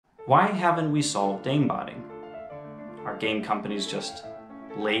Why haven't we solved aimbotting? Are game companies just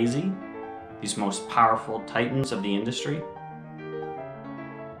lazy? These most powerful titans of the industry?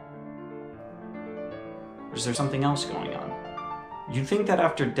 Or is there something else going on? You'd think that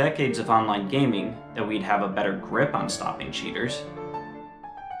after decades of online gaming that we'd have a better grip on stopping cheaters.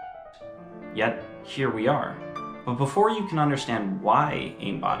 Yet, here we are. But before you can understand why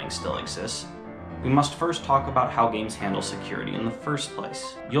aimbotting still exists, we must first talk about how games handle security in the first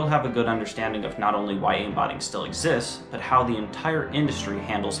place. You'll have a good understanding of not only why aimbotting still exists, but how the entire industry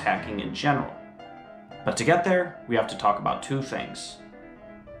handles hacking in general. But to get there, we have to talk about two things: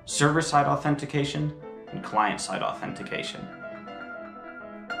 server-side authentication and client-side authentication.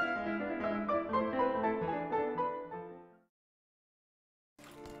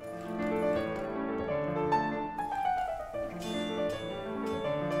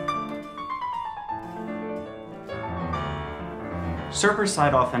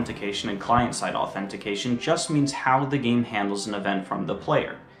 Server-side authentication and client-side authentication just means how the game handles an event from the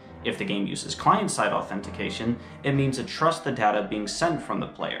player. If the game uses client-side authentication, it means it trusts the data being sent from the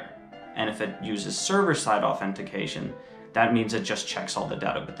player. And if it uses server-side authentication, that means it just checks all the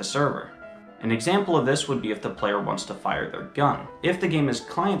data with the server. An example of this would be if the player wants to fire their gun. If the game is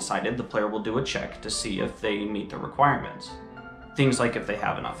client-sided, the player will do a check to see if they meet the requirements. Things like if they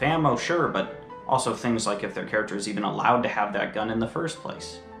have enough ammo, sure, but also things like if their character is even allowed to have that gun in the first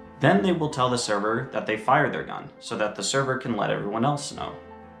place. Then they will tell the server that they fired their gun, so that the server can let everyone else know.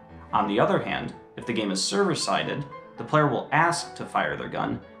 On the other hand, if the game is server-sided, the player will ask to fire their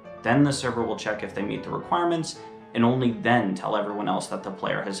gun, then the server will check if they meet the requirements, and only then tell everyone else that the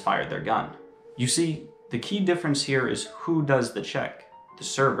player has fired their gun. You see, the key difference here is who does the check, the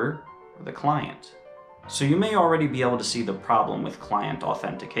server or the client. So you may already be able to see the problem with client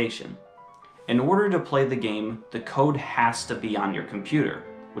authentication. In order to play the game, the code has to be on your computer,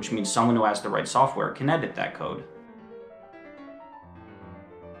 which means someone who has the right software can edit that code.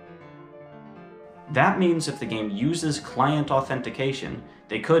 That means if the game uses client authentication,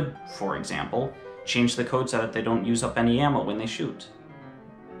 they could, for example, change the code so that they don't use up any ammo when they shoot.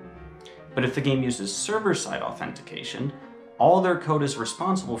 But if the game uses server-side authentication, all their code is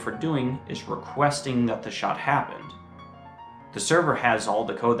responsible for doing is requesting that the shot happened. The server has all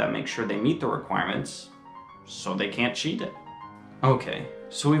the code that makes sure they meet the requirements, so they can't cheat it. Okay,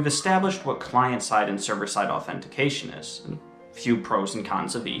 so we've established what client-side and server-side authentication is, and a few pros and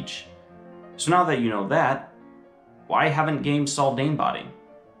cons of each. So now that you know that, why haven't games solved aimbotting?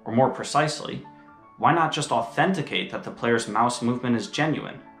 Or more precisely, why not just authenticate that the player's mouse movement is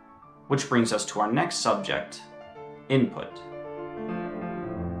genuine? Which brings us to our next subject, input.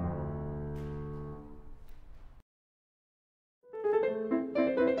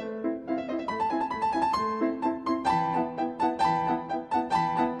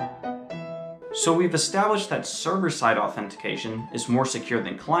 So we've established that server-side authentication is more secure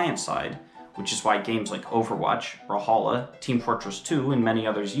than client-side, which is why games like Overwatch, Brawlhalla, Team Fortress 2, and many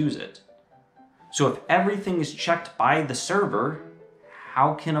others use it. So if everything is checked by the server,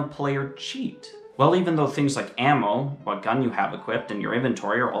 how can a player cheat? Well, even though things like ammo, what gun you have equipped, and your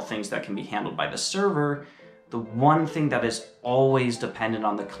inventory are all things that can be handled by the server, the one thing that is always dependent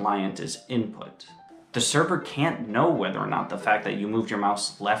on the client is input. The server can't know whether or not the fact that you moved your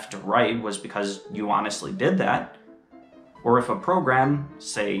mouse left or right was because you honestly did that, or if a program,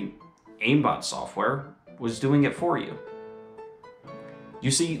 say Aimbot software, was doing it for you. You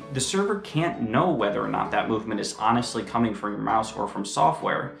see, the server can't know whether or not that movement is honestly coming from your mouse or from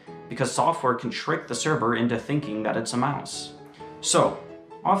software, because software can trick the server into thinking that it's a mouse. So,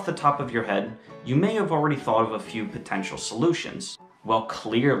 off the top of your head, you may have already thought of a few potential solutions. Well,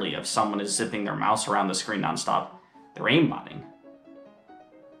 clearly, if someone is zipping their mouse around the screen nonstop, they're aimbotting.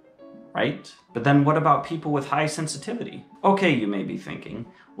 Right? But then what about people with high sensitivity? Okay, you may be thinking,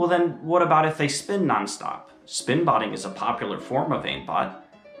 well then what about if they spin nonstop? Spin-botting is a popular form of aimbot,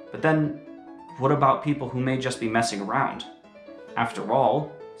 but then what about people who may just be messing around? After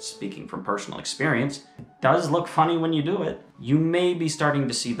all, speaking from personal experience, it does look funny when you do it. You may be starting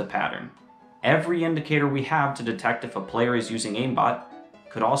to see the pattern. Every indicator we have to detect if a player is using aimbot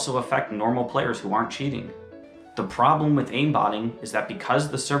could also affect normal players who aren't cheating. The problem with aimbotting is that because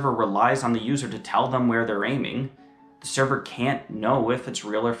the server relies on the user to tell them where they're aiming, the server can't know if it's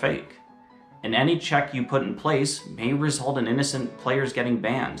real or fake. And any check you put in place may result in innocent players getting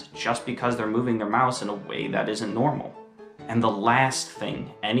banned just because they're moving their mouse in a way that isn't normal. And the last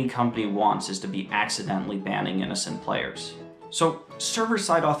thing any company wants is to be accidentally banning innocent players. So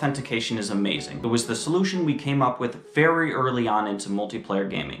server-side authentication is amazing. It was the solution we came up with very early on into multiplayer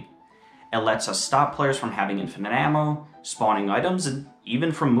gaming. It lets us stop players from having infinite ammo, spawning items, and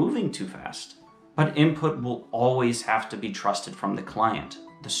even from moving too fast. But input will always have to be trusted from the client.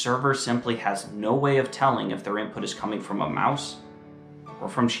 The server simply has no way of telling if their input is coming from a mouse or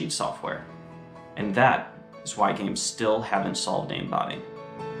from cheat software. And that is why games still haven't solved aimbotting.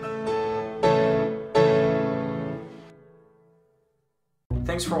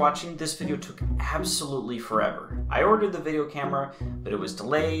 Thanks for watching. This video took absolutely forever. I ordered the video camera, but it was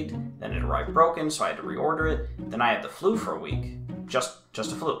delayed, then it arrived broken, so I had to reorder it. Then I had the flu for a week. Just a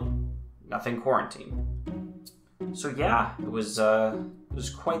flu. Nothing quarantine. So yeah, it was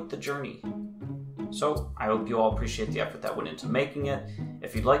quite the journey. So I hope you all appreciate the effort that went into making it.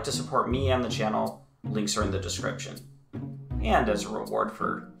 If you'd like to support me and the channel, links are in the description. And as a reward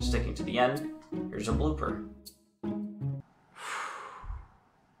for sticking to the end, here's a blooper.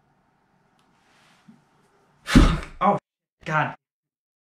 Oh, God.